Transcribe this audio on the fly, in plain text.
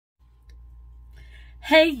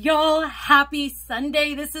Hey y'all, happy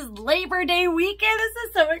Sunday. This is Labor Day weekend. This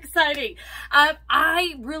is so exciting.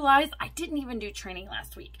 I realized I didn't even do training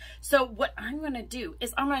last week. So what I'm going to do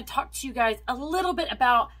is I'm going to talk to you guys a little bit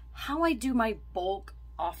about how I do my bulk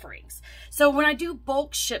offerings. So when I do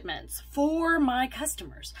bulk shipments for my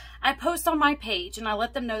customers, I post on my page and I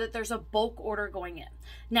let them know that there's a bulk order going in.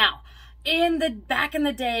 Now, back in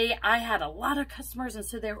the day, I had a lot of customers, and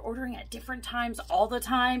so they were ordering at different times all the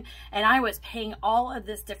time, and I was paying all of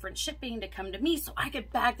this different shipping to come to me so I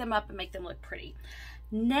could bag them up and make them look pretty.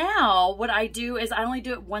 Now, what I do is I only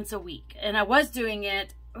do it once a week, and I was doing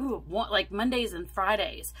it like Mondays and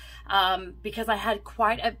Fridays because I had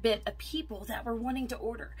quite a bit of people that were wanting to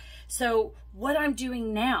order. So what I'm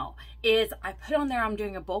doing now is I put on there I'm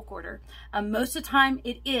doing a bulk order. Most of the time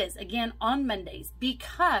it is, again, on Mondays,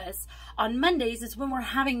 because on Mondays is when we're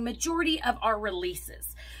having majority of our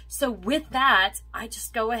releases. So with that, I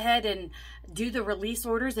just go ahead and do the release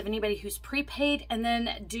orders of anybody who's prepaid and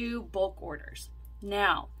then do bulk orders.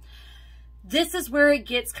 Now, this is where it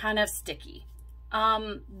gets kind of sticky.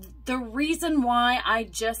 The reason why I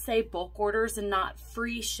just say bulk orders and not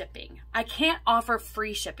free shipping, I can't offer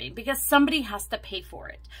free shipping because somebody has to pay for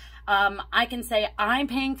it. I can say I'm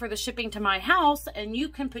paying for the shipping to my house and you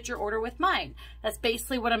can put your order with mine. That's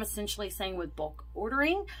basically what I'm essentially saying with bulk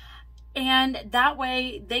ordering. And that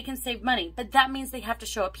way they can save money, but that means they have to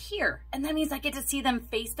show up here. And that means I get to see them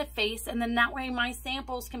face to face. And then that way my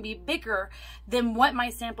samples can be bigger than what my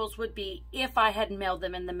samples would be if I had mailed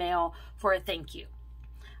them in the mail for a thank you.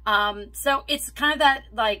 So it's kind of that,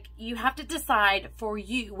 like, you have to decide for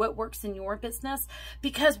you what works in your business,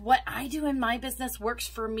 because what I do in my business works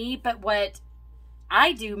for me, but what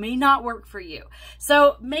I do may not work for you.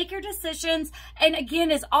 So make your decisions. And again,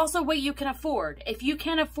 it's also what you can afford. If you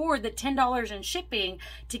can't afford the $10 in shipping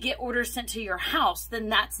to get orders sent to your house, then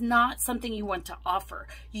that's not something you want to offer.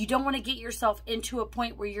 You don't want to get yourself into a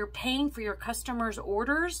point where you're paying for your customers'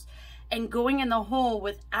 orders and going in the hole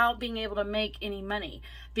without being able to make any money,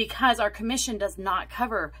 because our commission does not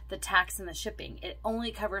cover the tax and the shipping. It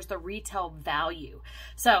only covers the retail value.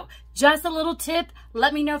 So just a little tip.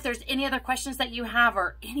 Let me know if there's any other questions that you have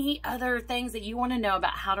or any other things that you want to know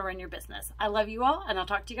about how to run your business. I love you all, and I'll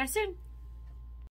talk to you guys soon.